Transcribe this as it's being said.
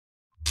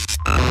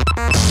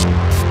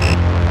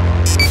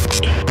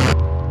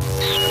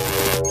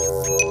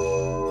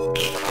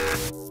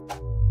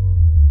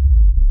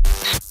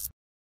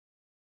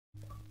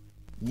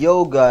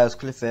Yo guys,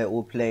 Cliff here,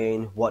 we're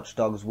playing Watch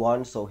Dogs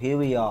 1, so here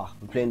we are.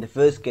 We're playing the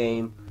first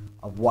game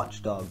of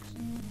Watch Dogs,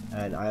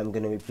 and I am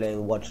going to be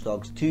playing Watch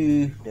Dogs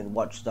 2, then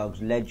Watch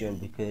Dogs Legend,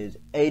 because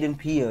Aiden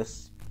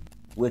Pierce,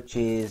 which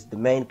is the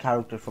main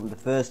character from the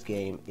first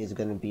game, is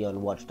going to be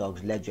on Watch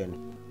Dogs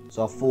Legend.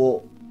 So I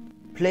thought,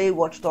 play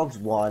Watch Dogs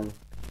 1,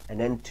 and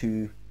then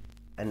 2,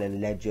 and then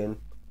Legend,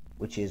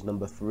 which is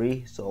number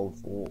 3, so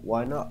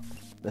why not?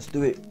 Let's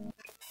do it.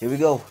 Here we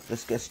go,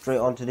 let's get straight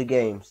onto the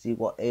game, see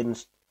what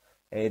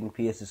Aiden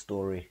Pierce's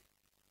story.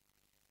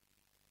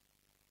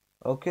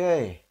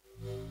 Okay.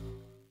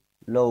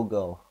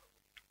 Logo.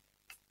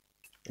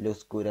 It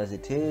looks good as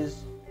it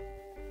is.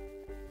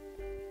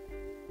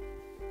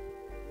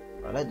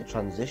 I like the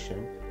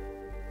transition.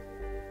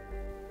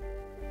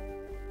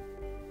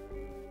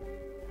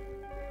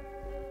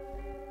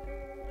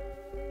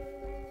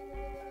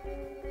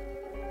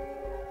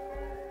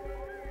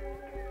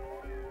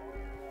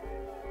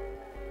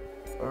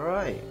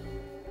 Alright.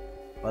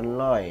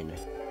 Online.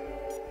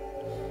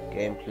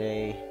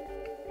 Gameplay,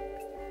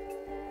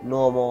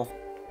 normal,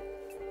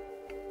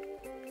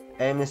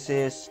 aim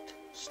assist,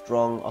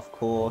 strong of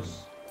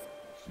course,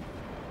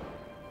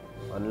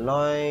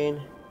 online,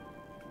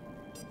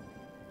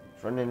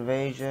 front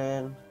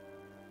invasion,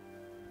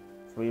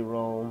 free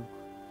roam,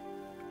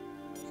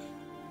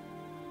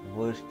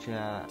 voice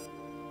chat,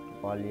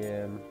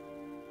 volume,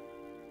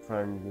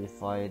 friendly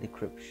fire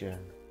decryption.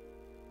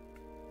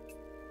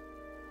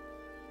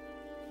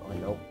 Oh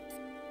nope.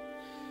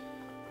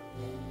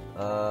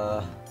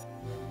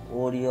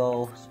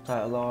 Audio,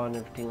 subtitle on,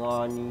 everything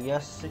on.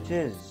 Yes, it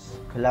is.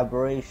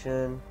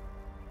 Calibration,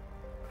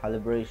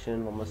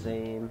 what am I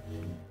saying?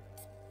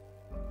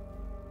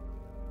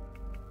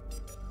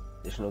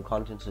 Additional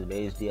content to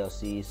today's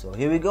DLC. So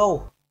here we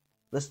go.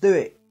 Let's do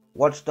it.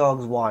 Watch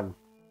Dogs 1.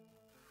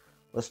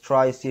 Let's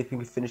try and see if we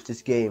can finish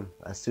this game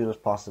as soon as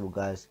possible,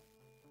 guys.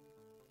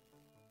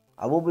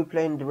 I will be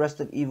playing the rest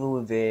of Evil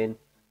Within,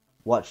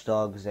 Watch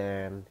Dogs,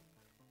 and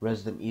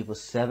Resident Evil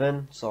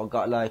 7, so I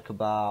got like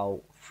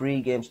about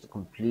 3 games to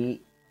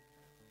complete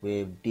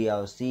with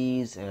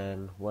DLCs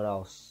and what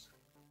else.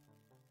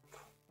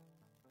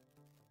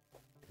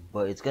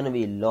 But it's gonna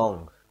be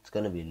long.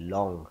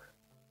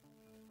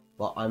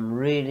 But I'm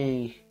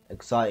really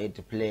excited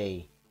to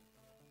play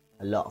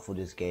a lot for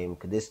this game,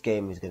 because this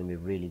game is gonna be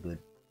really good.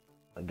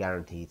 I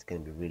guarantee it's gonna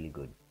be really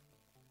good.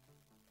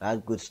 I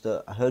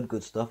heard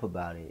good stuff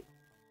about it.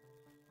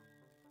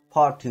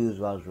 Part 2 as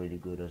well is really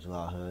good as well,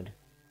 I heard.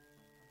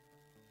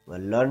 Well,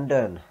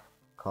 London,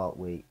 can't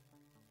wait.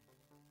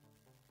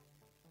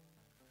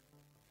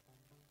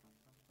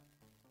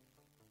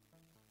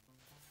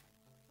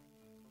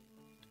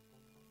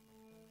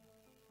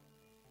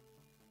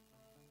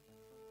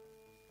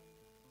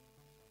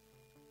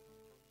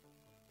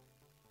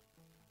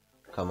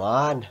 Come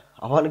on,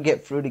 I want to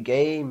get through the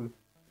game.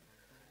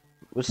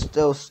 We're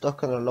still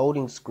stuck on a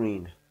loading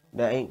screen.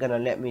 That ain't gonna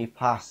let me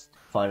pass,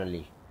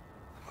 finally.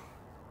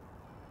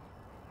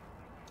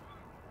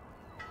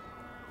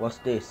 What's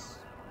this?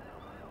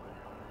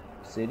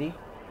 City?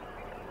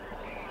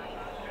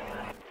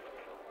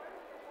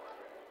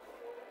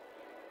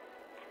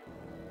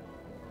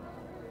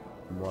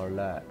 More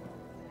like.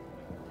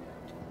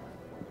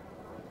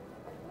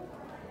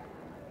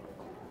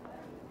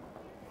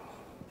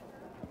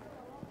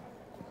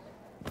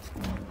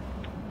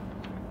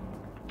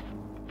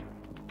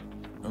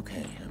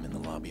 Okay, I'm in the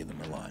lobby of the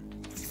Merlot.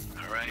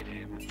 Alright,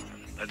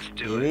 let's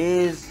do it. It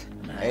is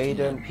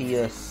Aiden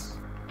Pierce.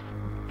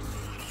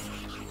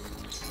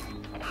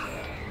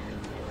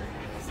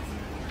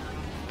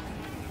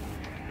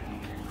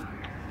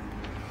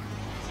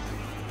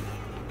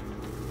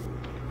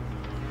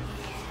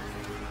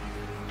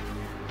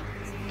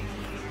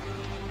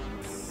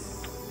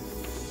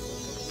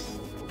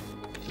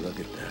 Look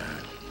at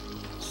that.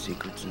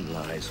 Secrets and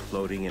lies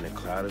floating in a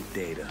cloud of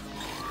data.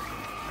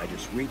 I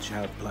just reach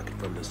out, pluck it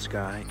from the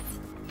sky,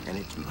 and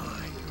it's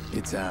mine.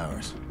 It's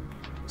ours.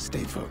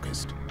 Stay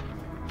focused.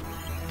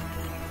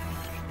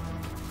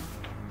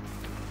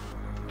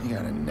 You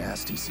got a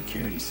nasty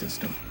security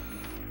system.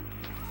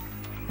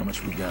 How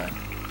much we got?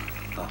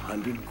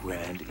 100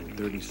 grand in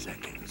 30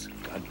 seconds.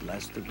 God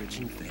bless the rich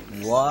and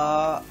famous.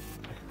 What?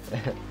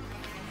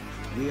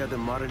 We are the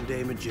modern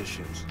day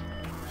magicians,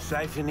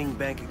 siphoning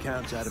bank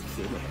accounts out of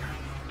thin air.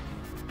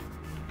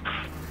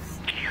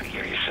 Do you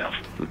hear yourself?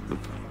 What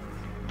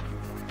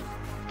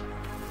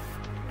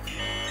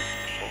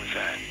was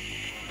that?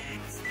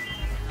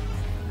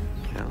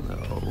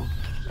 Hello.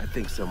 I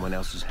think someone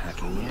else is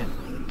hacking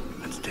in.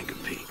 Let's take a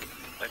peek.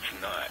 Let's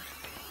not.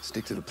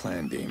 Stick to the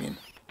plan, Damien.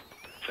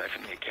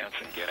 Siphon the accounts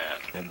and get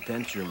out.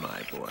 Adventure,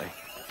 my boy.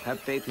 Have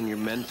faith in your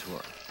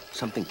mentor.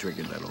 Something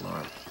triggered that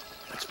alarm.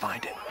 Let's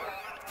find it.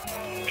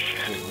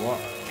 Shit. What?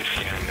 It's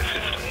scanning the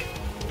system.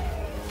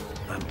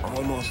 I'm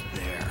almost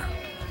there.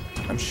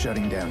 I'm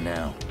shutting down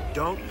now.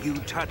 Don't you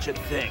touch a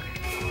thing.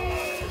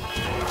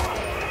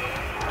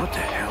 What the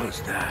hell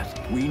is that?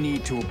 We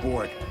need to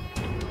abort.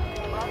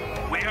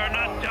 We are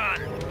not done.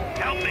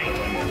 Help me.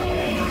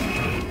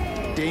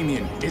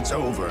 Damien, it's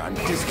over. I'm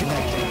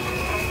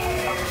disconnecting.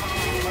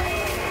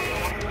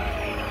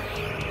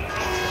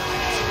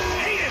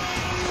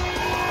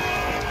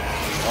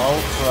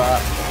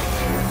 crap.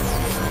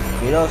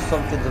 You know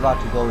something's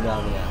about to go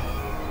down here.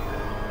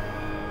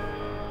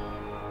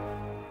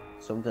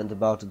 Something's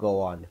about to go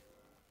on.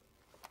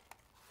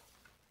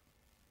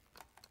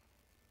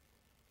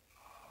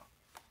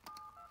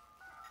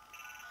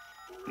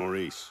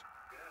 Maurice.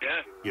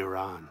 Yeah? You're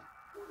on.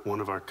 One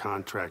of our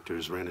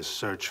contractors ran a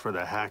search for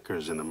the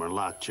hackers in the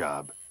Merlot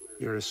job.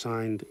 You're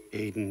assigned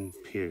Aiden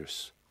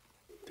Pierce.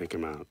 Take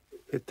him out.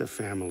 Hit the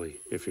family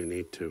if you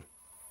need to.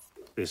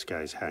 This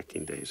guy's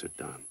hacking days are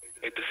done.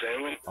 Hit the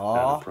family?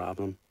 Not a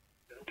problem?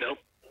 Nope.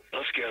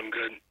 Oscar, I'm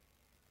good.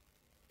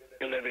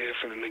 You'll never hear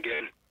from him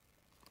again.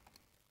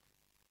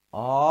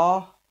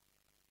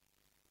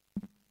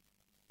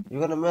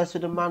 You're gonna mess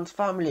with a man's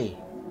family.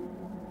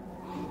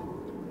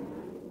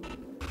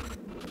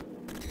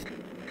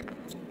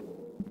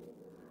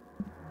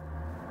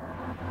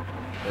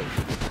 Wait.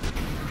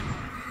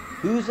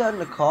 Who's that in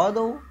the car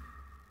though?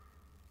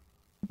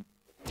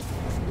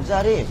 Is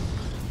that it?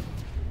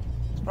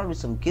 There's probably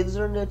some kids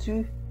in there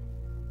too.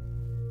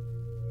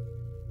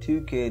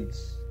 2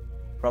 kids.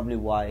 Probably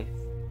wife.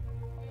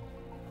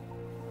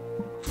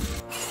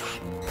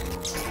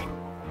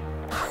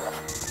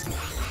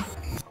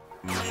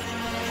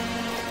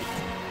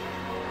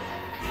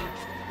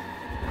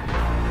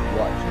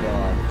 Watch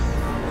Dogs.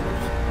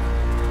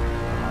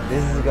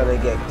 This is gonna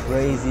get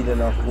crazy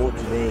than I thought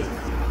today.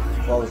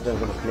 If I was never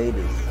gonna play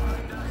this.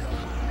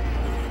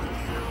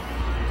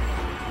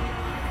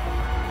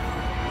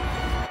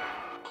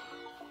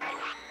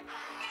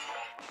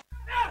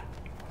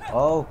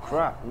 Oh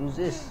crap, who's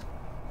this?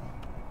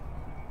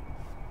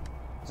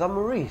 Is that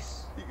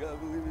Maurice? You gotta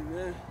believe me,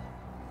 man.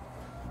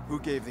 Who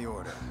gave the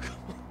order?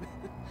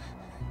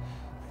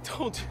 I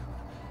told you.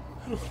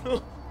 I don't know.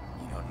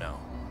 You don't know.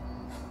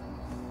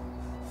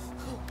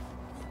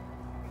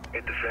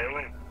 Hit the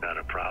family? Not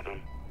a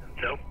problem.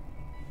 Nope.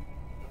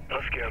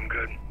 Oscar, I'm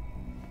good.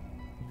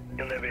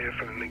 You'll never hear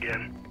from him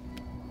again.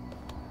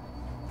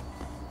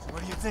 So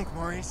what do you think,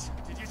 Maurice?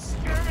 Did you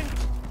scare me?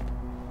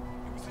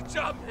 It was a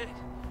job, man.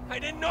 I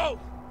didn't know.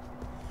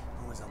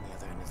 Who was on the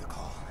other end of the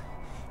call?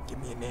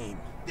 Give me a name.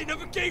 They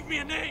never gave me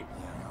a name.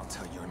 Yeah, I'll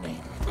tell your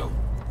name.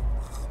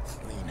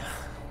 Lena.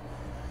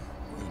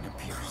 Lena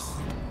Pierce.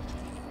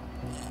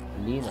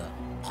 Lena.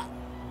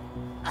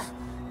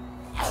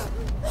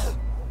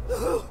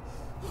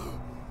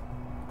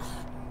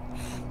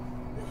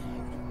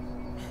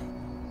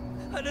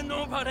 I didn't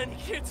know about any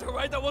kids,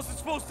 alright? That wasn't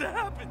supposed to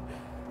happen.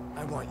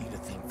 I want you to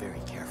think very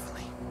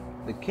carefully.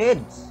 The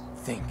kids.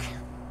 Think.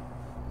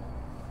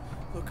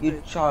 Look, You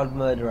man, child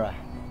murderer.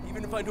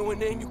 even if I knew a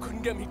name, you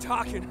couldn't get me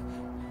talking.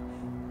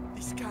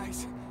 These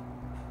guys...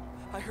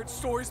 I heard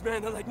stories,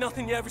 man, they're like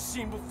nothing you ever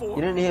seen before.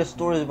 You didn't hear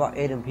stories about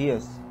Aiden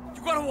Pierce.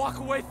 You gotta walk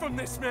away from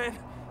this, man.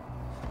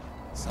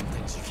 Some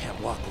things you can't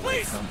walk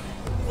away Please! from.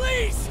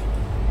 Please!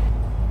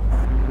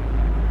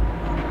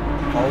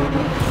 Holy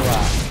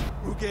crap.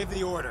 Who gave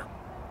the order?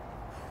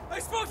 I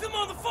spoke to them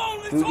on the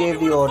phone. They Who told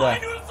gave me the where to order?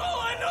 find you. That's all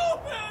I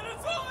know, man.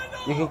 That's all I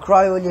know. You can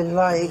cry all you Give me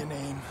like. a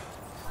name.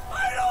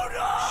 I don't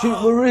know.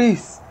 Shoot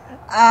Maurice.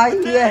 Ah,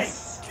 Hey,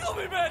 yes. kill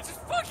me, man. Just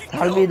fucking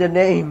Tell kill me the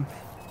name.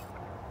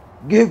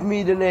 Give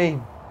me the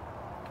name.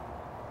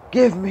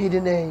 Give me the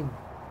name.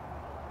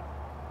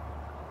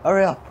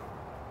 Hurry up.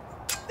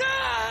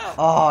 Ah!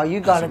 Oh, you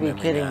gotta be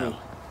Remember kidding now. me.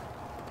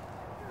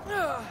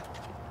 Ah!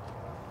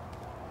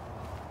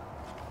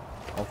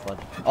 Oh, fudge.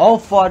 Oh,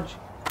 fudge.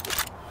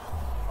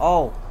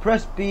 Oh,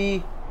 press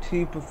B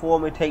to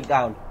perform a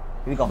takedown.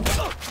 Here we go.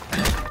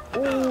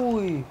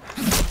 Ooh.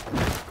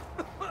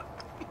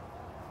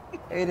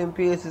 Aiden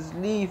Pierce is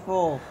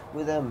lethal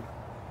with him.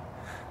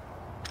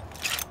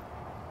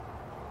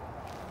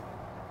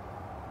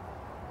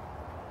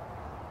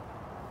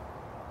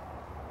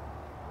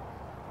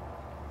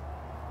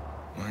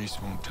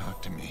 Maurice won't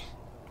talk to me,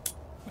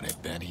 but I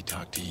bet he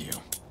talked to you.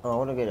 Oh, I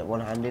want to get it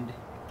one-handed.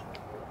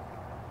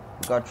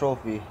 We got a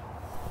trophy.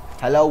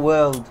 Hello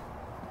world.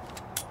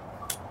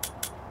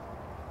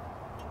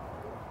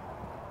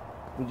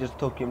 We just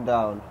took him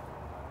down.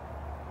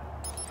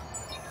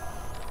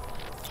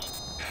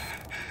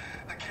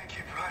 I can't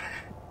keep running.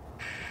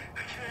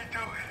 I can't do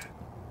it.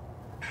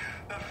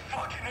 That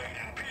fucking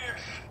Aiden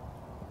Pierce.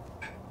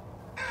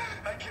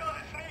 I killed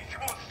his niece. He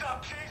won't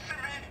stop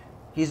chasing me.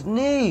 His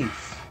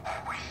niece.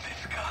 Where's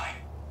this guy?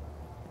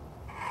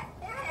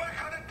 What am I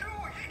gonna do?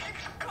 He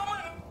keeps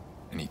coming.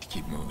 I need to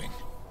keep moving.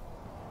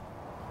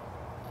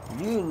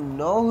 You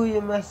know who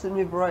you're messing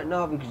with right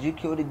now because you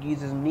killed the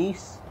geezer's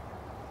niece.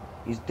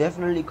 He's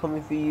definitely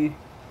coming for you.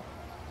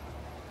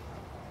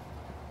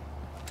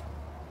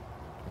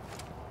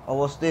 Oh,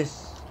 what's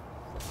this?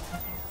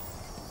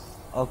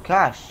 Oh,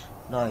 cash.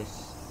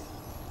 Nice.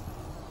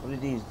 What are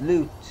these?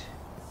 Loot.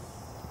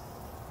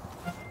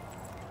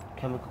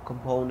 Chemical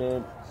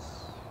components.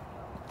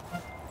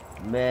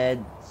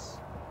 Meds.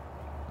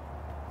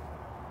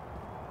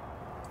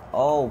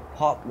 Oh,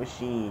 pop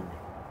machine.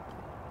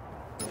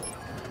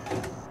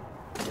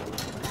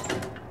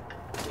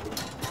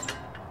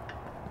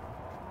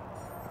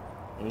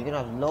 And you can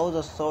have loads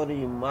of soda,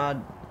 you mad.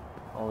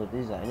 Oh,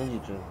 these are energy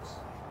drinks.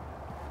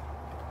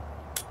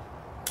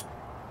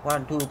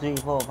 1, 2, 3,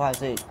 4, 5,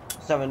 6,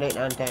 7, 8,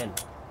 9, 10.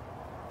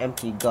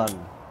 Empty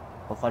gun.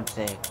 For fudge's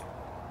sake.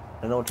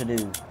 Don't know what to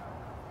do.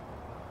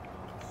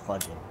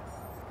 Fudging.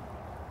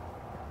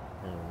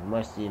 We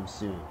might see him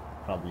soon,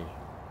 probably.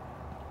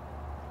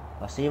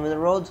 If I see him in the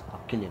roads, I'll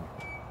kill him.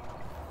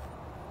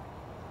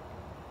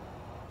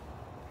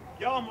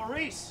 Yo,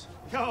 Maurice!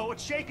 Yo,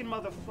 what's shaking,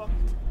 motherfucker?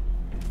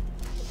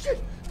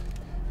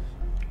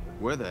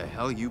 Where the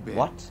hell you been?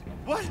 What?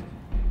 What?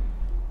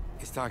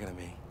 He's talking to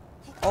me.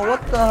 Oh,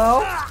 what the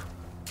hell?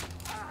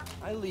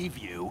 I leave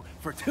you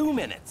for 2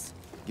 minutes.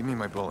 Give me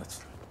my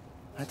bullets.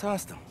 I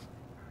tossed him.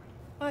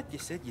 What? You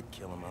said you'd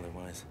kill him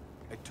otherwise.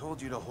 I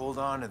told you to hold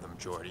on to them,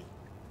 Jordy.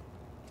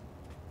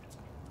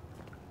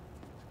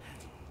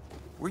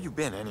 Where you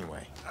been,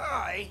 anyway?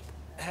 I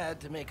had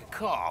to make a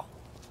call.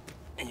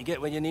 And you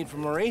get what you need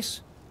from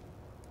Maurice?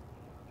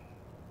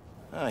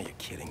 Oh, you're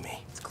kidding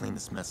me. Let's clean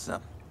this mess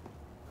up.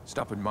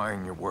 Stop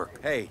admiring your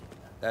work. Hey,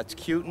 that's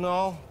cute and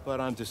all, but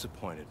I'm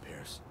disappointed,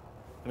 Pierce.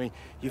 I mean,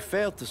 you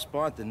failed to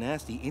spot the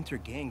nasty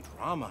inter-gang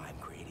drama I'm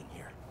creating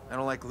here. I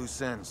don't like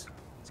loose ends.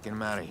 Let's get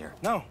him out of here.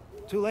 No,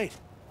 too late.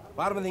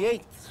 Bottom of the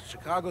 8th.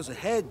 Chicago's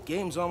ahead.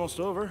 Game's almost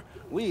over.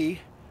 We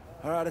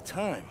are out of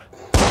time.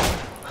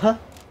 Huh?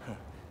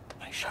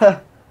 Nice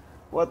shot.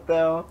 What the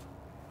hell?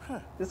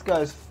 This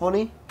guy's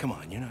funny. Come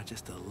on, you're not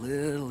just a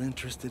little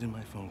interested in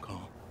my phone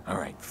call. All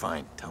right,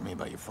 fine. Tell me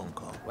about your phone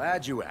call.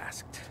 Glad you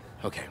asked.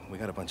 Okay, we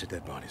got a bunch of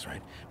dead bodies,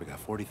 right? We got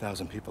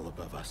 40,000 people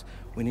above us.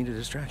 We need a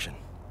distraction.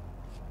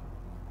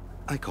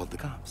 I called the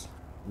cops.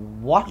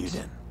 What? You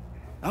didn't.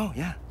 Oh,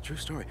 yeah, true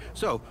story.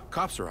 So,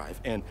 cops arrive,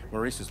 and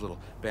Maurice's little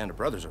band of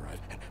brothers arrive,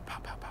 and pow,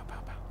 pow, pow, pow,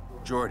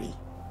 pow. Jordy,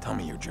 tell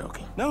me you're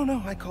joking.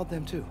 No, I called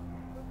them too.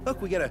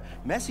 Look, we get a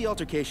messy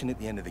altercation at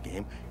the end of the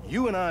game.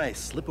 You and I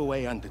slip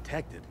away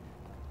undetected.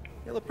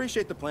 You'll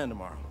appreciate the plan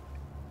tomorrow.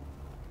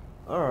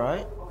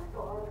 Alright.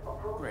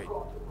 Great.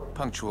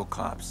 Punctual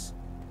cops.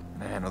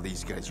 Now handle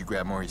these guys. You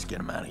grab Maurice, get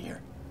him out of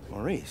here.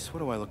 Maurice,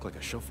 what do I look like,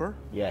 a chauffeur?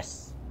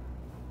 Yes.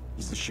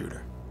 He's the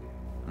shooter.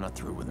 I'm not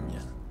through with him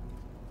yet.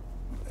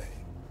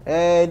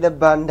 Hey, the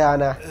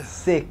bandana.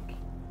 Sick.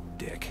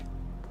 Dick.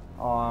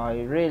 Oh,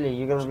 really?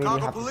 You're gonna really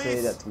Chicago have police. to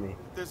say that to me.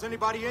 If there's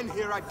anybody in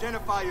here,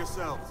 identify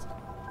yourselves.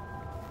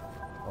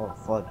 Oh,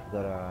 fuck.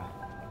 Gotta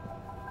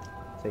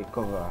take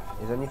cover.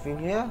 Is anything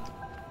here?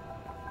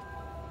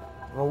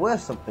 Well,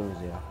 where's something's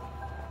here?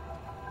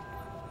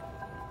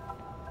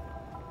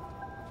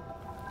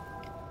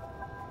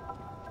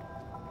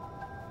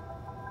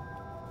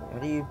 How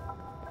do you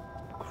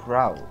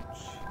crouch?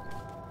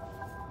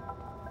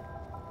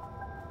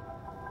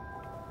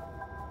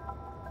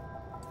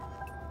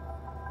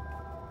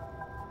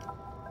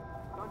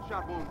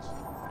 Gunshot wounds.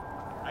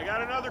 I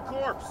got another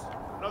corpse.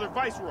 Another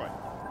viceroy.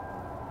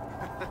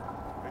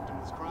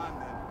 Victimless crime,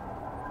 then.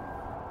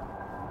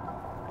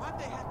 Why'd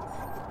they have to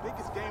pick the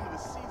biggest game of the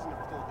season to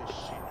pull this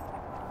shit?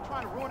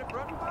 Trying to ruin it for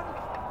everybody?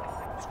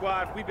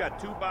 Squad, we've got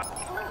 2 bots.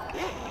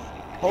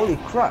 Holy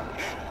crap.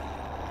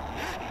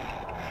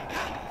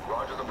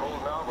 Roger the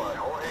polls now by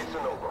Jorge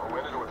Sonova, who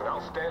ended with an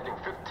outstanding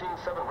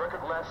 15-7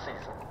 record last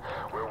season.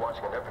 We're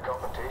watching an epic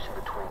confrontation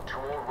between 2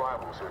 old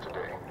rivals here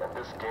today, and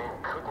this game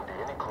couldn't be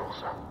any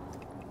closer.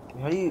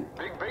 How do you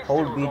Big base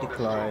hold B steals on this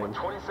team decline? with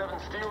 27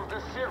 steals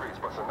this series,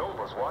 but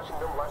Sonova's watching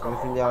them like a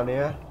Anything hawk. down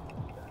here?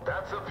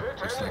 That's a pitch,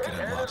 Looks and like it it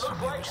unlocks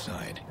from looks the like...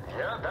 other side.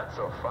 Yeah, that's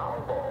a foul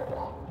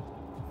ball.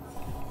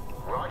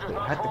 Roger's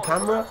not Had the falling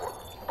camera? for that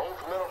one.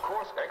 Both men, of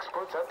course,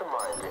 experts at the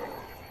mind game.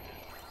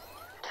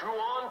 2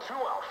 on, 2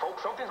 out,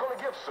 folks. Something's gonna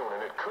give soon,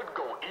 and it could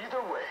go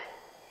either way.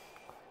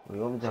 We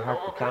want me to hack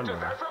the Sonova pitches,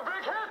 camera. that's a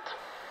big hit!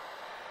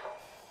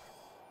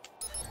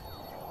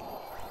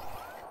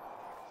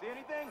 See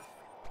anything?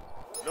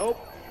 Nope.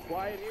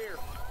 Quiet here.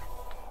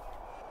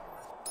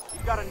 You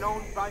got a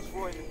known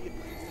viceroy in the...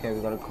 Okay, we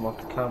gotta come off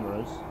the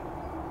cameras.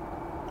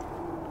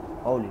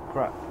 Holy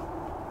crap.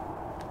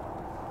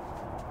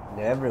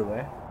 They're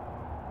everywhere.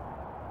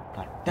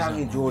 God He's damn not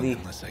you, moving Jordy.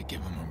 unless I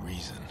give him a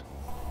reason.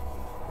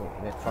 Wait,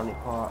 electronic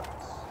parts.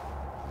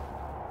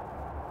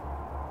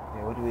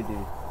 Okay, what do we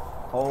do?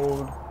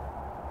 Hold.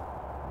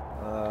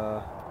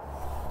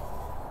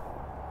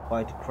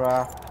 Fight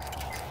craft.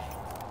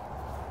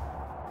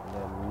 And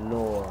then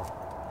lure.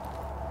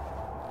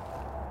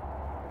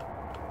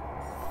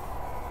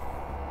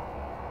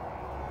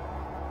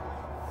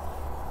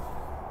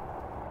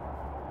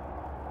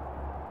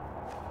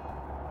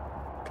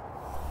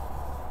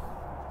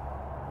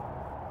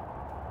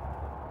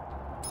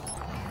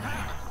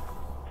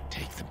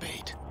 Take the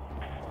bait.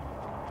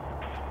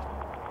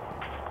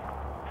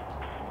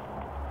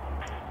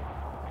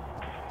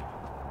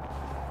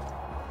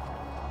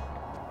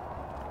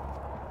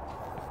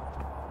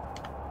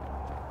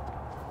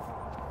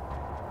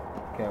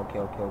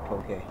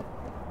 Okay.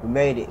 We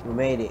made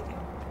it.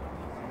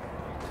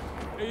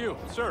 Hey, you,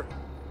 sir.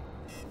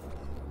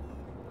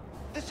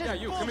 This is Yeah,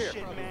 you, come here.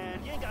 bullshit,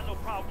 man. You ain't got no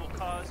probable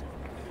cause.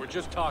 We're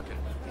just talking.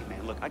 Hey,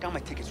 man, look, I got my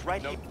tickets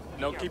right here.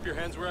 No, keep your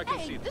hands where I can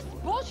Hey, see this them. is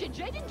bullshit.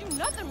 Jay didn't do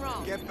nothing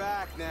wrong. Get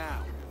back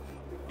now.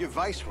 You're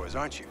viceroys,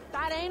 aren't you?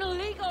 That ain't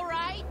illegal,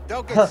 right?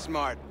 Don't get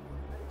smart.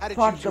 How did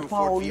Fuck you the two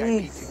afford VIP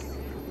police. tickets?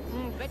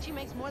 Bet she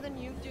makes more than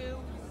you do.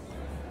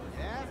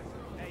 Yeah?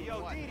 Hey,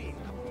 yo, Dee.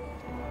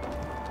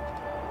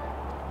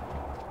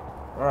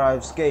 Alright, I've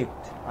escaped.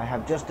 I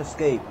have just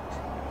escaped.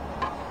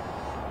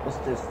 What's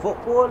this,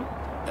 football?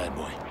 Bad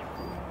boy.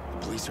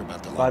 The police are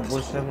about to Bad lock boy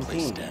this whole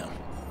place 17. down.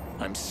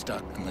 I'm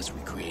stuck unless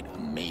we create a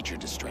major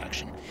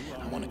distraction.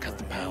 I want to cut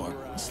the power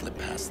and slip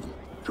past them.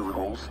 To the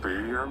whole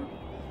stadium?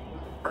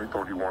 I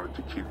thought you wanted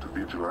to keep the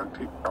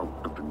vigilante out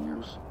of the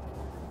news.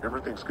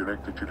 Everything's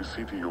connected to the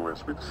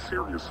CTOS with a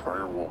serious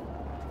firewall.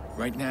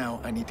 Right now,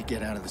 I need to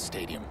get out of the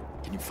stadium.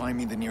 Can you find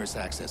me the nearest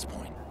access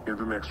point? In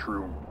the next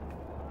room.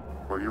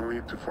 Well, you'll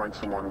need to find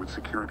someone with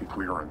security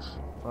clearance.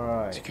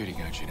 Alright, Security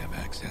guard should have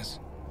access.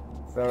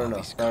 fair All enough,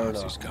 these fair cars,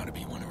 enough. there's gotta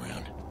be one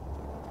around.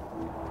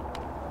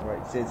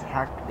 Alright, it says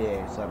hack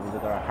there, so I'm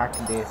gonna hack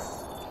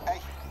this. Hey,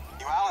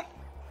 you Alan?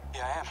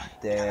 Yeah, I am.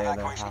 Then you got an I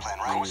evacuation have plan,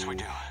 to- right? Of course we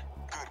do.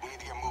 Good, we need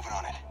to get moving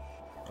on it.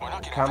 We're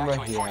not gonna Camera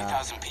evacuate here.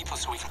 40,000 people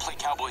so we can play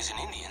cowboys and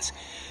Indians.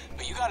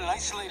 But you got an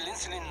isolated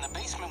incident in the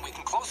basement. We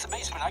can close the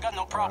basement. I got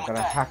no I'm problem with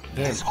gonna that. hack him.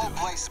 This whole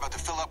place is about to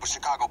fill up with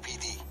Chicago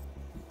PD.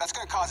 That's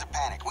gonna cause a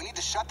panic. We need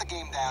to shut the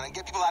game down and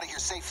get people out of here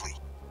safely.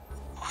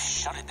 Oh,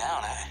 shut it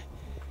down.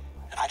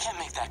 I can't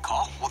make that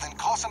call. Well, then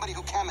call somebody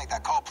who can make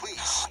that call,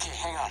 please. Okay,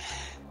 hang on.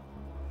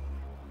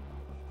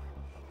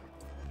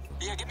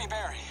 Yeah, get me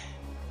Barry.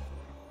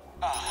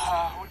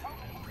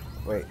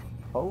 Wait,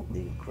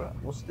 holy crap,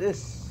 what's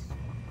this?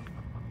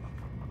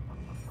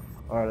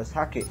 Alright, let's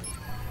hack it.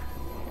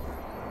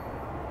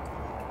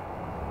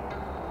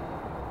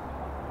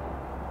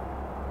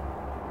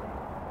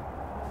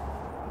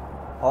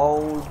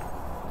 Hold.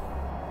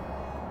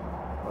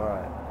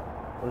 Alright,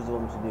 what does it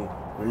want me to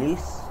do?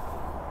 Release?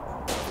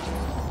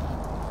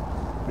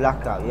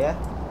 Blackout, yeah?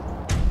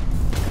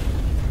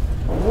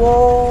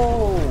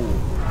 Whoa!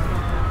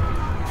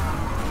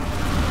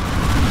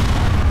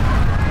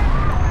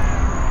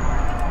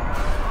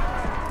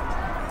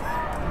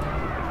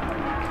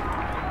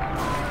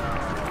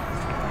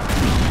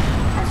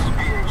 This is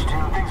PH2.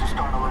 Things are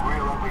starting to look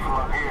real ugly from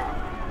up here.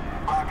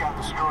 Blackout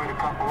destroyed a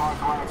couple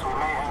arc lights we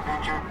may have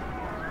injured.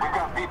 We've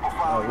got people Oh,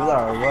 following we us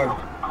gotta in the run.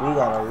 field. We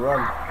gotta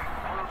run.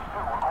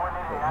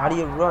 Wait, how do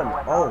you run?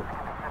 Oh,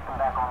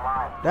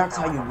 that's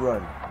how you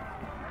run.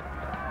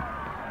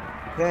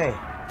 Okay,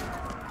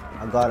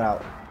 I got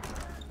out.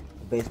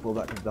 The baseball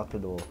bat to block the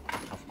door.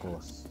 Of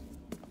course.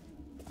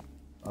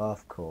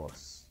 Of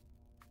course.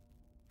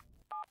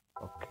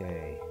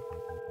 Okay.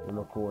 In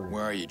the corner.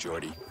 Where are you,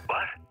 Jordy?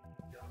 What?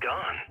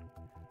 Gone.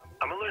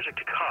 I'm allergic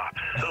to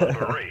cops. So is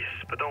Maurice,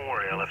 but don't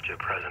worry, I left you a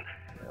present.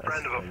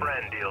 Friend of a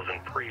friend deals in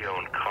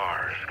pre-owned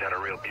cars. Got a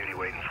real beauty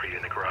waiting for you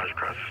in the garage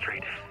across the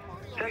street.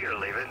 Take it or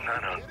leave it, I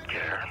don't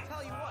care.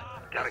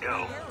 Gotta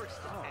go.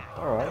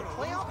 Alright.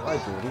 Hi,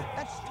 Jordy.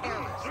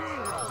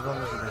 As long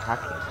as you're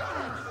hacking.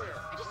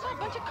 I just saw a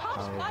bunch of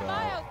cops fly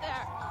by out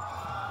there.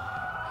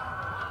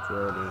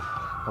 Jordy.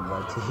 Come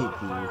on,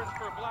 TV.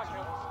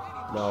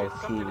 No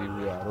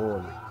TV at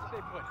all.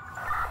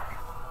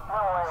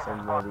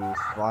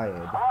 Somebody's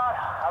fired.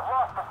 I've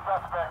lost the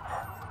suspect.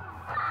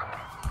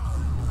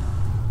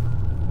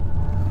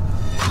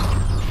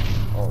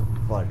 Oh,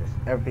 fun.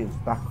 Everything's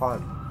back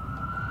on.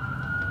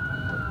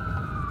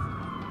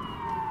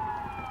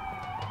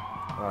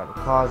 Alright, the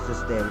car's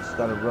just there. We just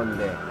gotta run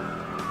there.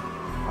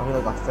 I feel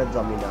like I got feds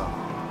on me now.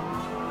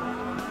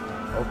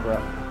 Oh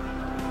crap.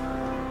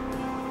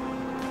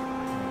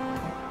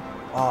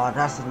 Oh,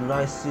 that's a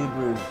nice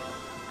Subaru.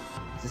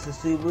 Is this a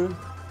Subaru?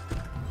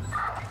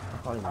 I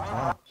can't even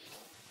tell.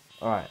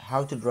 Alright,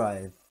 how to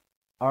drive.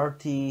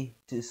 RT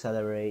to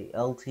accelerate,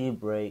 LT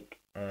brake,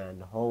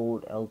 and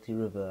hold LT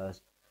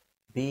reverse.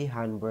 B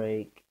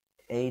handbrake,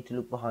 A to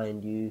look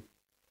behind you,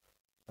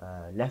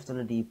 left on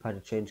the D-pad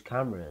to change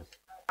cameras.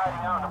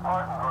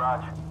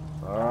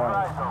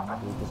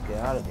 Alright, we'll just get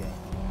out of here.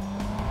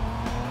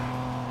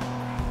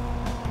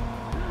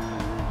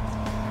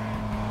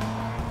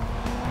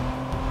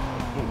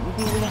 We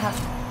didn't even have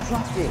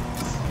traffic.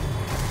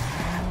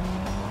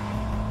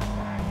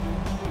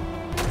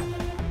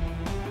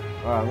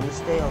 Alright, I'm gonna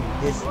stay on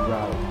this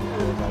route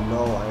because I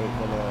know I ain't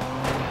gonna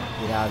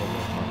get out of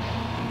here.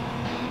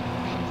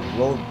 There's a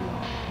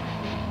roadblock.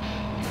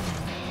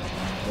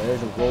 There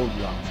is a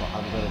roadblock, so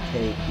I'm gonna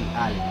take the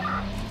alley.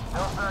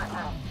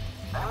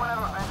 Anyone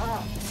have a visual?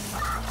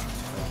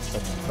 I'm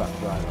such a truck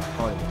driver, I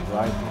can't even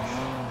drive this.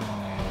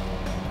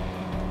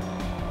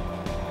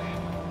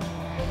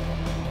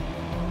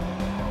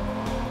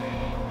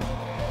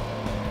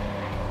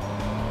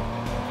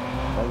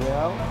 Can I get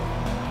out?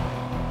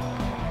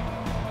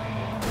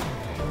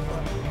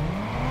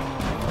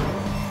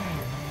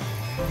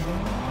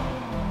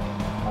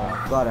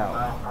 Got out.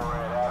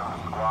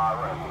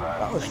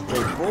 That was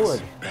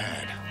straightforward.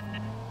 Bad.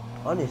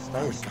 Honest,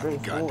 that is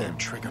straightforward. Goddamn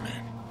trigger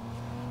man.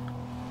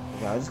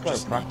 Yeah, I just gotta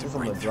Just need practice to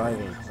on my break driving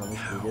through. because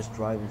honestly, this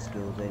driving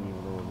skills ain't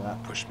even all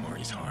that. Push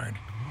Maurice hard.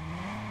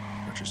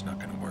 We're just not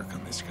gonna work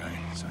on this guy,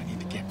 so I need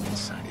to get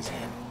inside his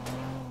head.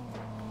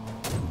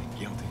 The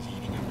guilt is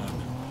eating him up.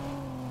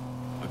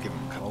 I'll give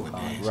him a couple of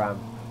days. Ram.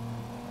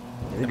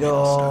 Here we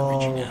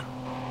go.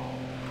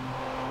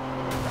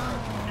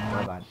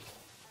 My bad.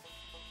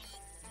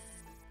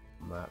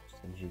 Maps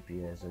and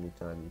GPS.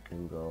 Anytime you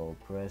can go.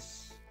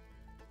 Press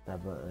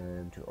that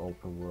button to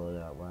open world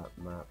at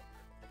map.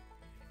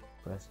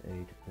 Press A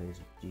to place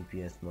a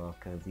GPS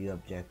marker. View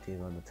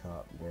objective on the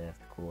top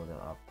left corner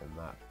of the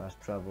map.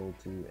 Fast travel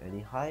to any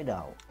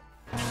hideout.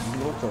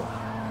 Also,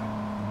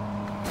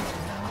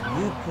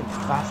 you can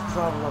fast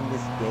travel on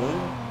this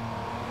game.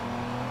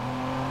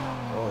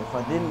 Oh, if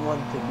I didn't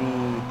want to be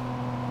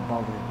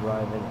bothered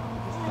driving, I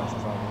could just fast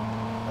travel.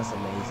 That's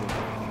amazing.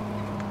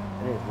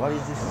 Anyways, what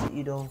is this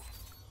city though?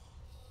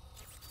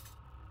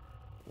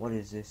 What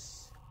is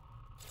this?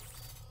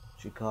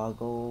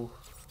 Chicago?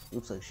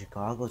 Looks like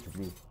Chicago to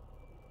me.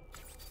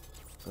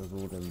 Those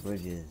wooden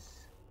bridges.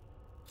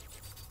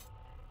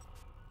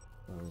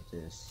 What is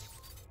this?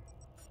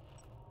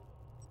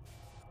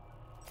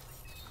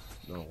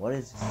 No, what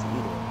is this city? I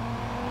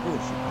think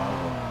it's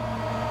Chicago.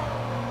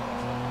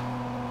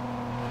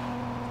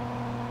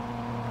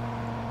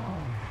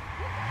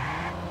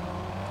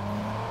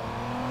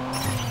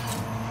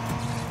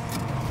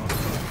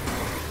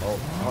 Oh,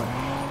 what?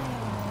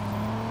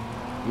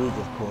 We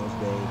just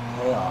caused a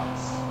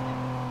chaos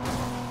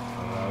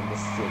around the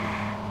city.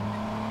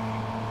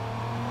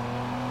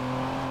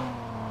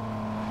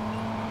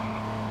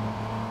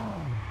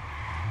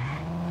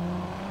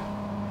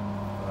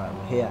 Alright,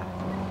 we're here.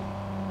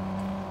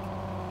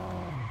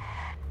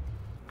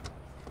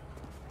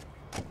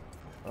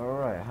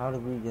 Alright, how do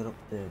we get up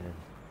there then?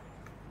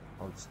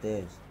 On the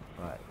stairs.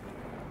 Right.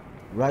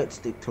 Right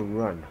stick to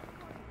run.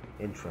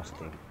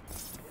 Interesting.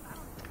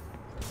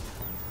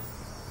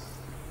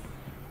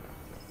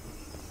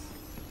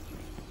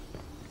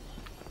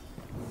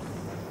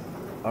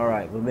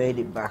 Alright, we made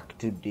it back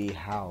to the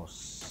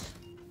house.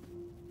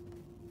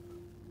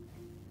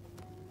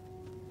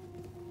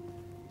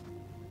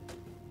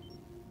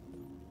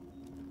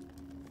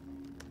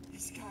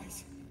 These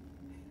guys,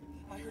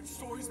 I heard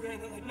stories, man,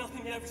 that like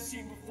nothing I've ever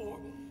seen before.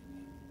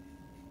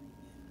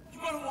 You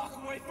gotta walk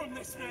away from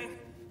this, man.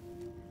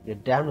 You're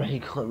damn right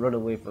you can't run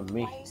away from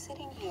me. Why are you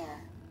sitting here?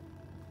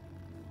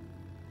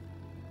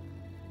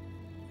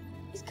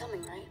 He's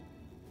coming, right?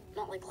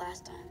 Not like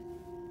last time.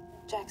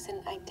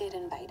 Jackson, I did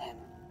invite him.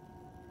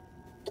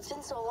 It's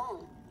been so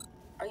long.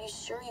 Are you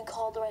sure you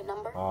called the right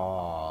number?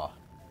 Aww.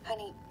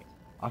 Honey,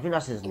 I think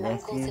that's his your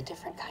uncle's nephew. a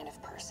different kind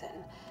of person.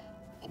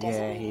 It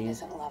doesn't mean he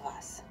doesn't love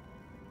us.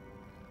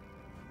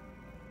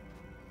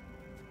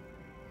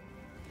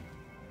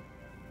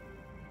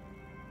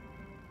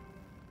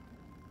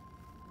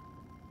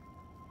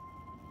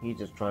 He's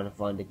just trying to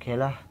find the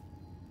killer.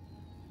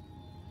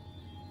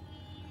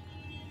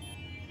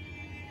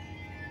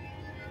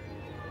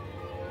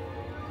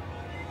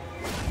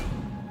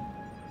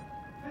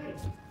 Hey,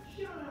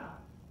 shut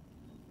up!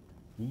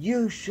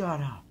 You shut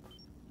up.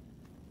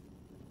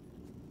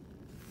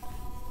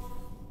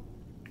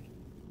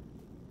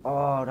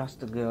 Oh, that's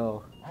the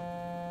girl.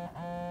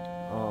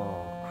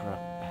 Oh,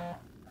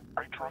 crap.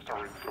 I trust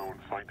our info in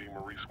finding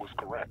Maurice was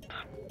correct.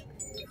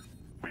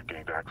 We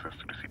gained access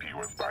to the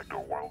CTUS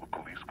backdoor while the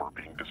police were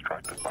being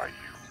distracted by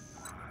you.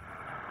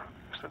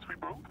 Since we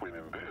both win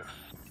in this,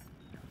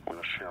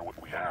 we'll share what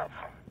we have.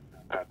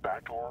 That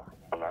backdoor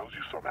allows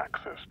you some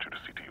access to the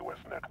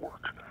CTUS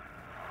network.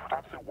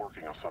 I'm still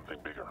working on something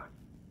bigger.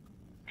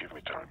 Give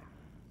me time.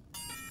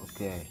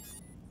 Okay.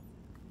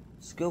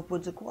 Skill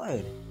points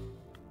acquired.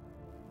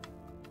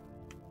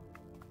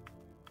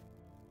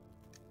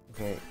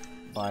 Okay,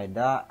 buy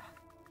that.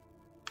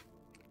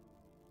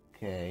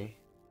 Okay.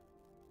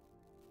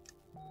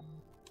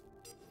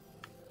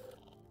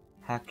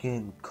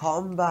 Hacking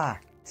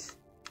combat.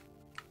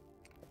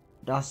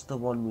 That's the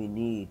one we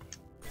need.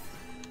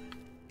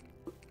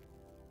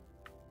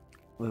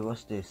 Wait,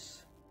 what's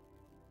this?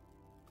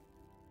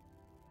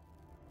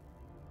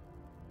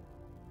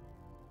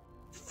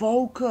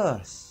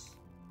 Focus.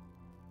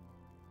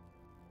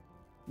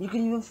 You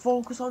can even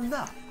focus on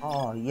that.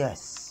 Oh,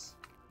 yes.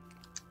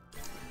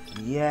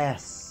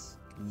 Yes.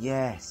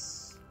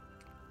 Yes.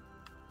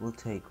 We'll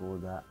take all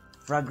that.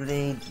 Frag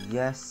grenades,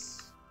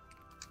 yes.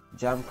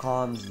 Jam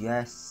comms,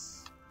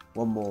 yes.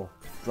 One more.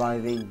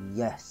 Driving,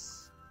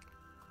 yes.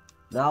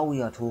 Now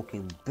we are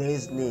talking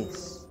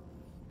business.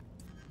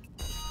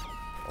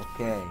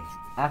 Okay.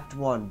 Act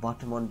 1,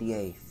 bottom on the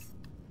 8th.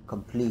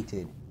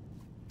 Completed.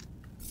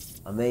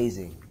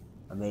 Amazing.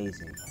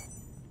 Amazing.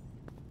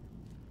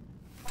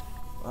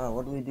 Alright,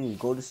 what do we do?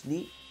 Go to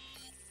sleep?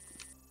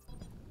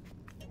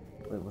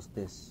 Wait, what's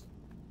this?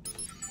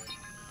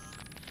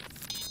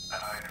 I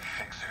hired a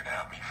fixer to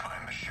help me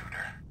find the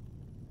shooter.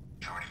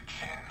 Jordy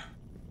Chin.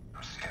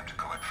 I'm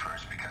skeptical at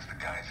first because the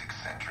guy's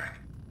eccentric.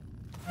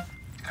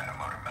 He's got a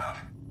motor mouth.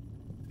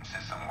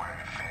 Says I'm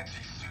wearing a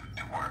fancy suit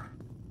to work.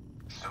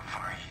 So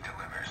far he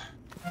delivers.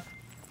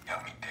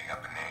 Help me dig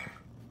up a name.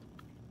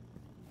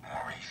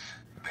 Maurice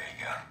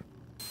Vega.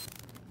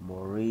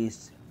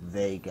 Maurice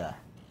Vega.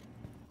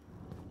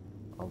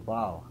 Oh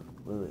wow.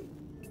 Wait.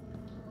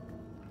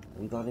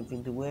 You got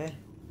anything to wear?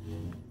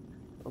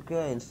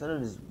 Okay, instead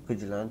of this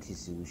vigilante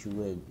suit, we should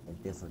wear a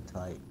different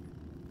type.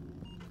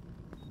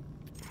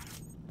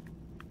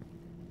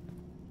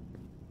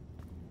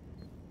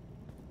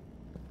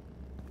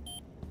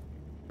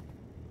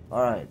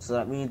 Alright, so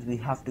that means we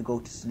have to go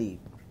to sleep.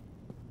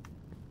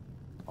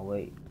 Oh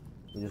wait,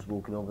 we're just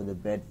walking over the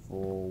bed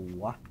for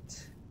what?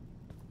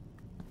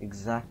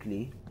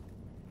 Exactly.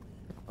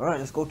 Alright,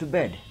 let's go to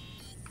bed.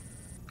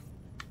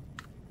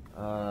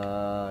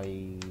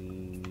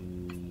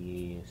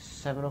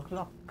 7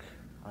 o'clock.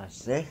 I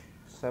say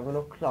 7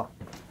 o'clock.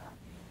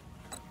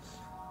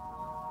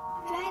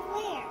 Drive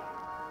where?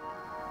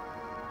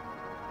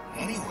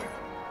 Anywhere.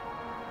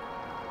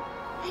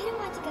 I don't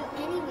want to go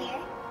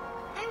anywhere.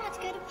 I want to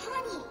go to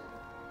Pawnee.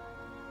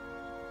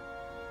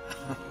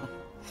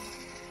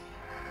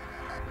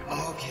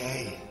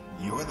 Okay,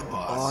 you're the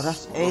boss. Oh,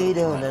 that's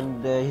Aiden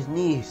and his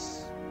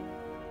niece.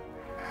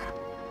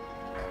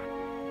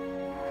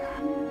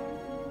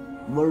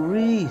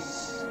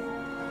 Maurice.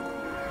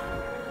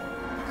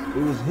 It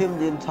was him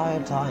the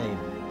entire time.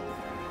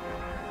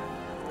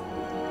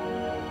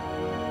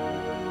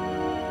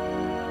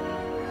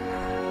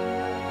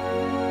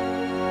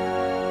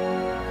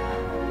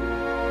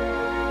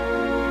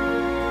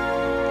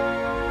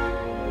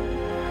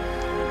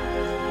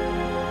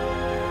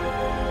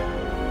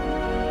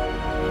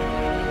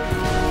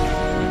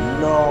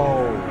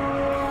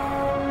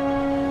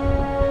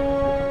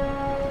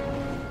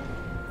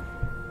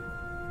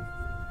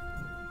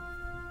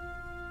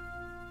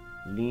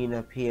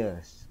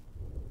 Pierce.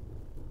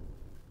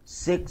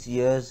 6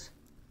 years,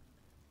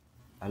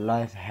 a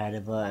life ahead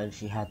of her, and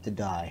she had to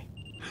die.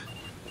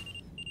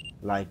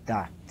 Like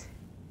that.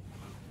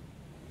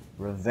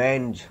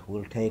 Revenge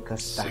will take a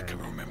stand. Sick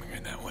of remembering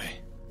her that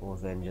way. Or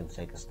vengeance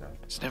take a stand.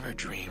 It's never a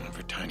dream of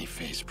her tiny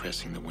face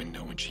pressing the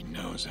window when she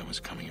knows I was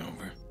coming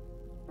over.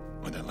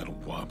 Or that little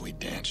wobbly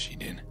dance she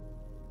did.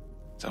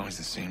 It's always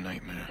the same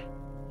nightmare.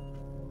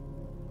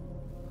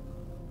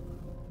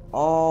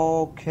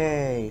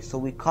 Okay, so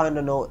we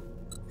kinda know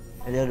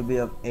a little bit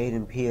of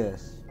Aiden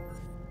Pierce.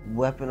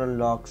 Weapon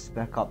unlocked,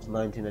 Spec Ops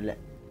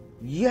 1911.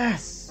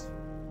 Yes!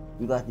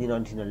 We got the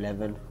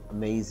 1911.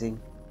 Amazing.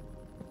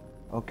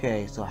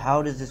 Okay, so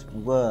how does this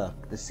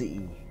work? The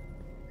city.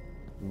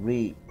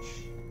 Reach.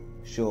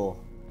 Sure.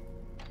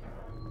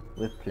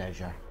 With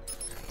pleasure.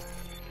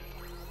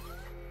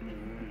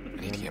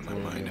 I need to get my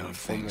mind off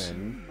things.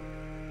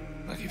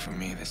 Lucky for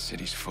me, the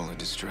city's full of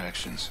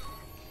distractions.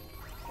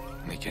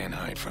 And they can't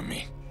hide from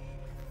me.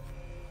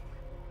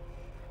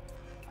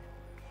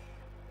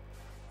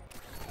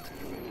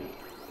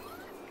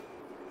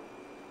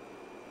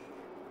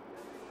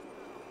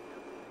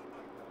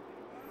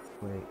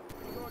 Wait.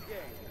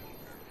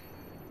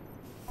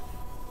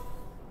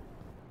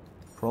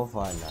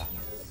 Profiler.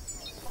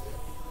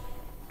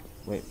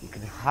 Wait, you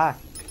can hack.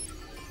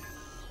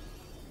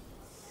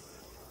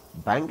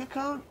 Bank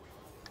account?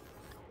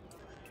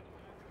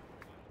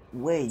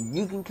 Wait,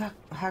 you can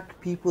hack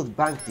people's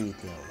bank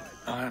details.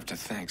 I'll have to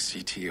thank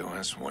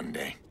CTOS one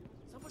day.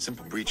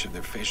 Simple breach of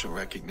their facial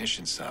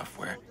recognition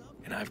software,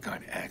 and I've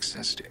got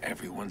access to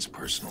everyone's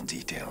personal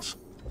details.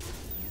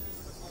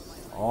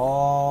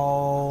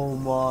 Oh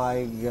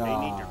my god.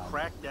 They need to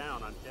crack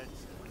down on dead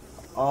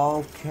stuff.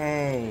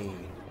 Okay.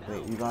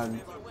 Wait, we got...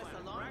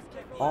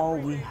 Oh,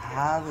 we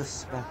have a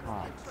Spec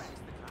Ops.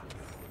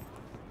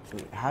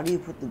 Wait, how do you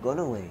put the gun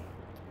away?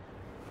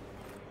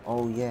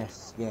 Oh,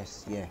 yes,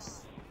 yes,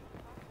 yes.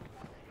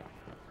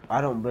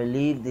 I don't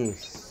believe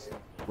this.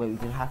 Wait, we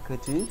can hack her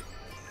too?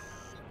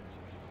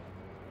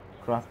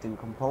 Crafting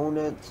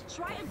components.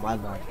 My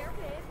god.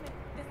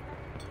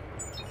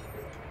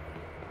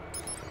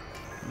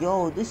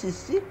 Yo, this is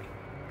sick.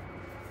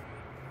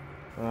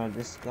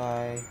 This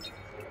guy.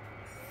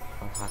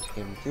 I'll hack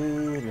him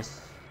too.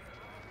 Let's.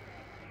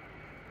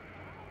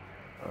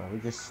 We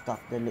just stop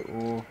the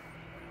little.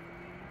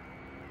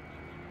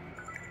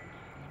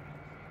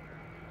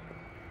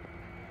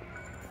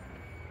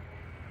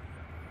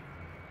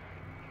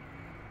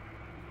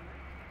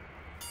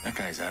 That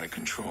guy's out of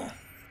control.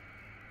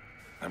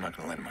 I'm not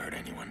gonna let him hurt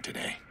anyone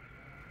today.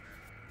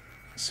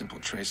 A simple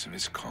trace of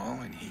his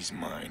call and he's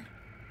mine.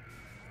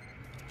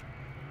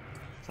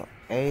 So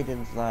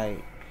Aiden's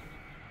like...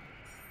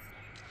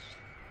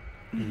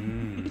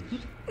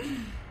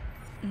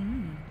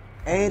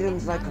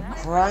 Aiden's like a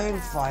crime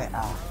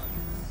fighter.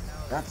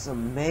 That's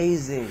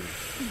amazing.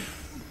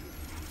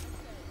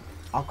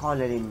 I can't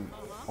let him...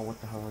 Oh, what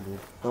the hell am I doing?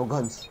 No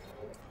guns.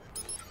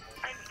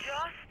 I'm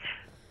just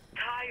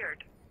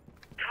tired.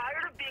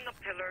 Tired of being a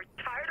pillar.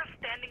 Tired of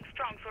standing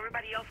strong so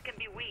everybody else can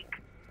be weak.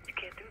 You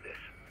can't do this.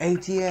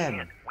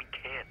 ATM. We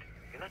can't.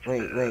 You're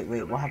not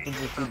Wait. What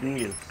happens if we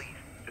do this? Please,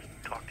 just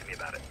talk to me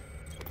about it.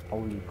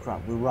 Holy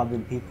crap, we're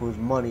robbing people's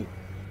money.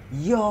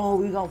 Yo,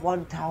 we got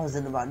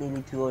 1,000, about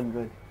nearly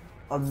 200.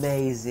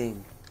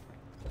 Amazing.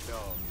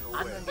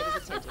 I'm gonna get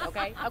his attention,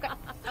 okay? Okay.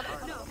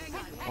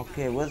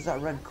 Okay, where's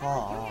that red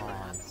car?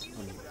 Oh, it's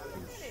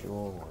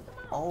sure.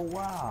 Oh,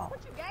 wow.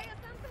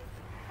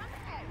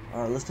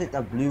 Alright, let's take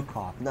that blue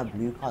car. I think that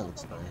blue car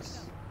looks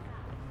nice.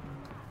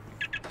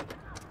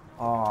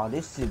 Oh,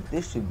 this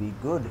should be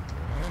good.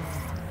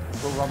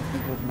 Let's go rob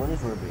people's money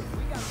for a bit.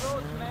 We got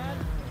roads, man.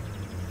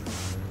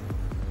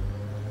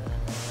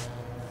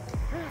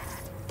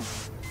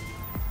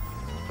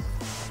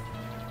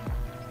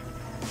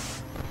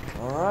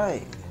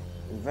 Alright.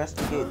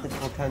 Investigate the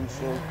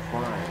potential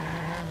crime.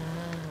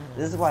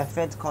 This is why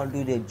feds can't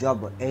do their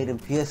job, but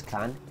Aiden Pierce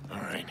can.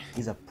 Alright.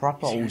 He's a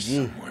proper He's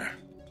here OG. somewhere.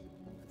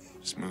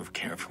 Just move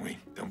carefully.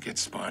 Don't get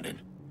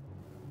spotted.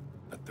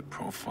 Let the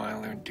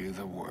profiler do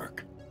the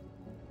work.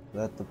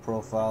 Let the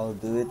profile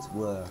do its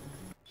work.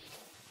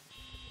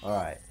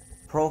 Alright.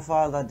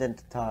 Profile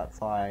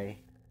identify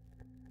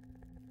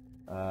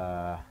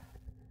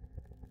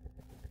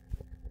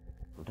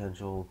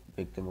potential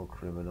victim or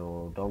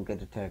criminal. Don't get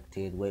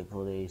detected. Wait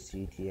for the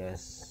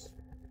CTS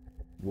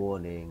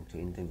warning to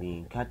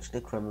intervene. Catch the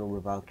criminal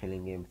without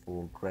killing him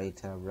for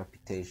greater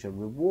reputation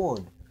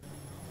reward.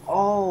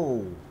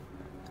 Oh!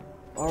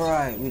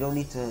 Alright, we don't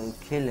need to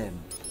kill him.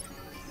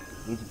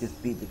 We need to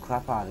just beat the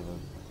crap out of him.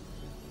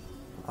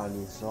 On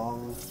his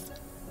song.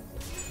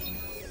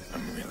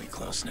 I'm really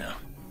close now.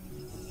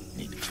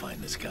 Need to find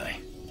this guy.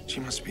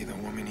 She must be the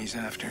woman he's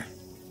after.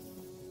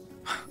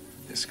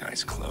 This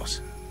guy's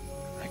close.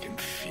 I can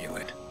feel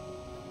it.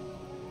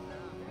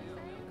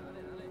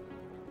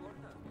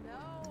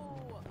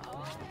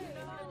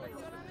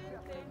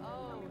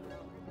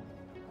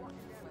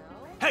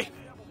 Hey!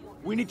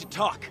 We need to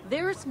talk.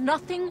 There's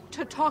nothing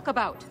to talk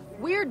about.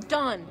 We're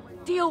done.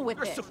 Deal with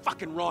You're it. so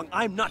fucking wrong.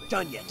 I'm not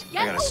done yet.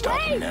 Get I gotta away!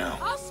 stop him now.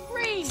 I'll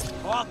scream.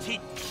 I'll teach.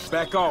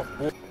 Back off,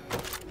 boy.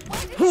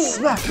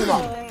 Smack him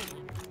up!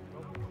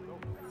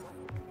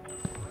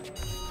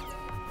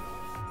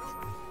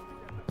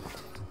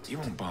 You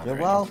won't bother You're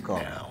anyone welcome.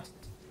 now.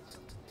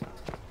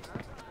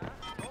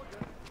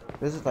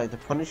 This is like the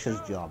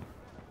Punisher's job.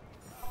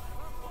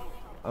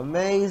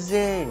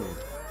 Amazing!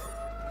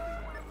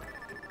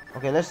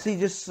 Okay, let's see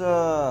just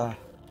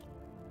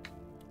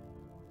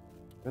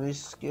any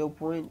skill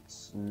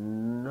points?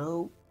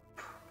 Nope.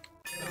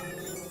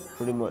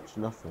 Pretty much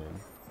nothing.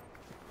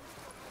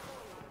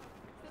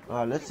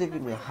 Alright, let's see if we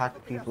can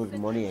hack people's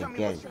money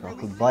again. I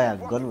could buy a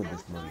gun with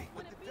this money.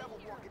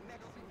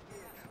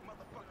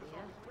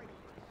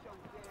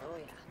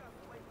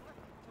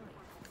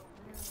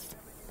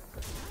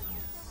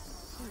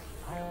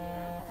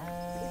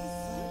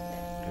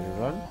 Can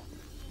we run?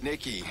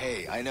 Nikki,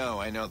 hey, I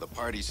know, the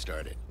party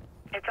started.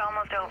 It's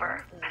almost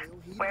over.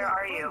 Where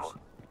are you?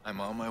 I'm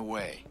on my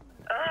way.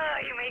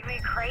 You make me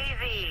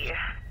crazy.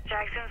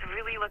 Jackson's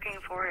really looking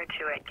forward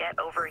to it. Get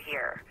over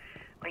here.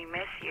 We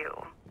miss you.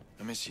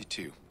 I miss you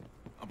too.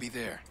 I'll be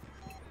there.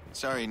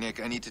 Sorry,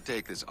 Nick, I need to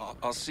take this.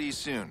 I'll see you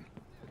soon.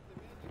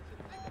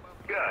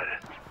 Good.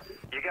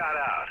 You got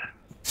out.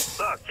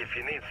 Look, if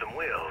you need some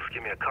wheels,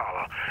 give me a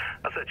call.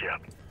 I'll set you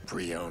up.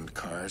 Pre-owned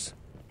cars?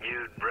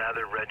 You'd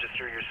rather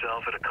register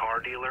yourself at a car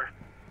dealer?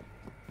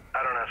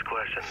 I don't ask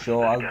questions.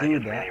 Sure, I'll This guy do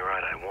gets me that. any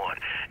ride I want,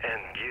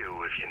 and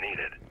you if you need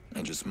it.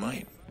 I just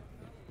might.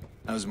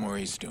 How's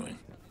Maurice doing?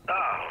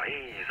 Oh,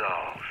 he's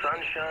all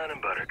sunshine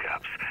and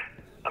buttercups.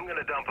 I'm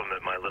gonna dump him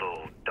at my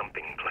little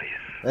dumping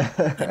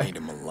place. I need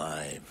him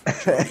alive.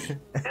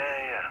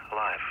 Yeah,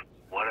 alive.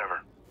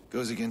 Whatever.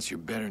 Goes against your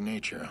better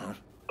nature, huh?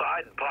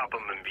 I'd pop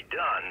him and be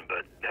done,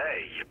 but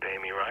hey, you pay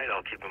me right,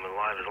 I'll keep him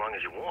alive as long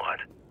as you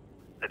want.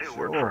 I do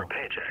work for a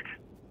paycheck.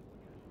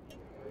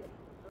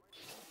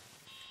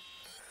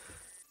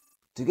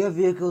 To get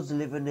vehicles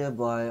delivered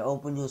nearby,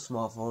 open your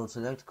smartphone,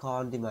 select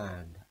Car on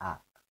Demand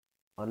app.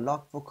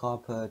 Unlock for car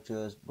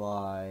purchase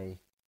by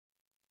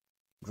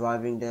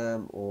driving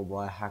them or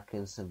by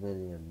hacking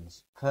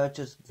civilians.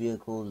 Purchase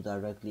vehicles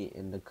directly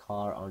in the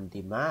Car on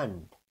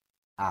Demand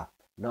app.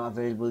 Not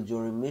available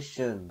during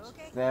missions.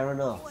 Okay. Fair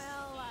enough.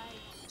 Well,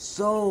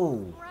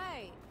 so,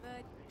 Right,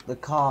 but the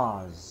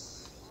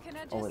cars. can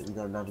I just... Oh wait, we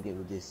gotta navigate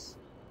with this.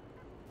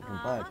 You can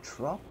buy a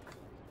truck,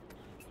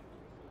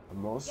 a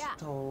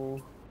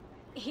Mosto.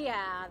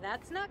 Yeah,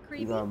 that's not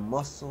creepy. You got a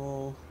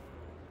muscle.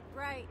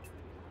 Right.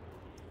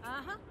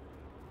 Uh-huh.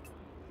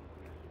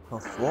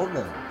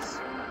 Performance.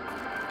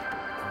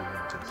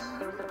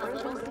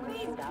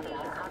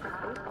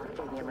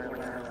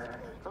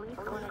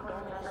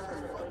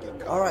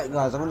 Alright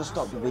guys, I'm going to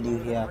stop the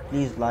video here.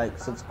 Please like,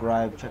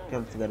 subscribe, check the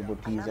unforgettable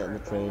teaser and the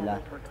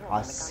trailer.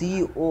 I'll see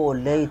you all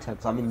later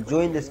because I'm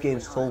enjoying this game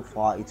so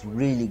far. It's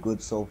really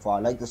good so far.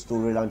 I like the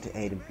storyline to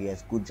Aiden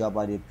PS. Good job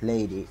I did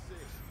played it.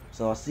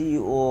 So I'll see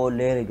you all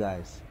later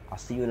guys. I'll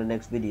see you in the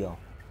next video.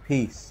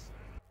 Peace.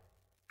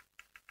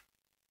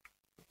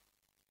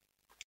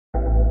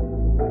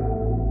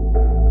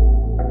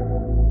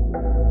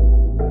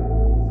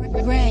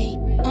 Ray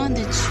on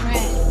the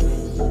track.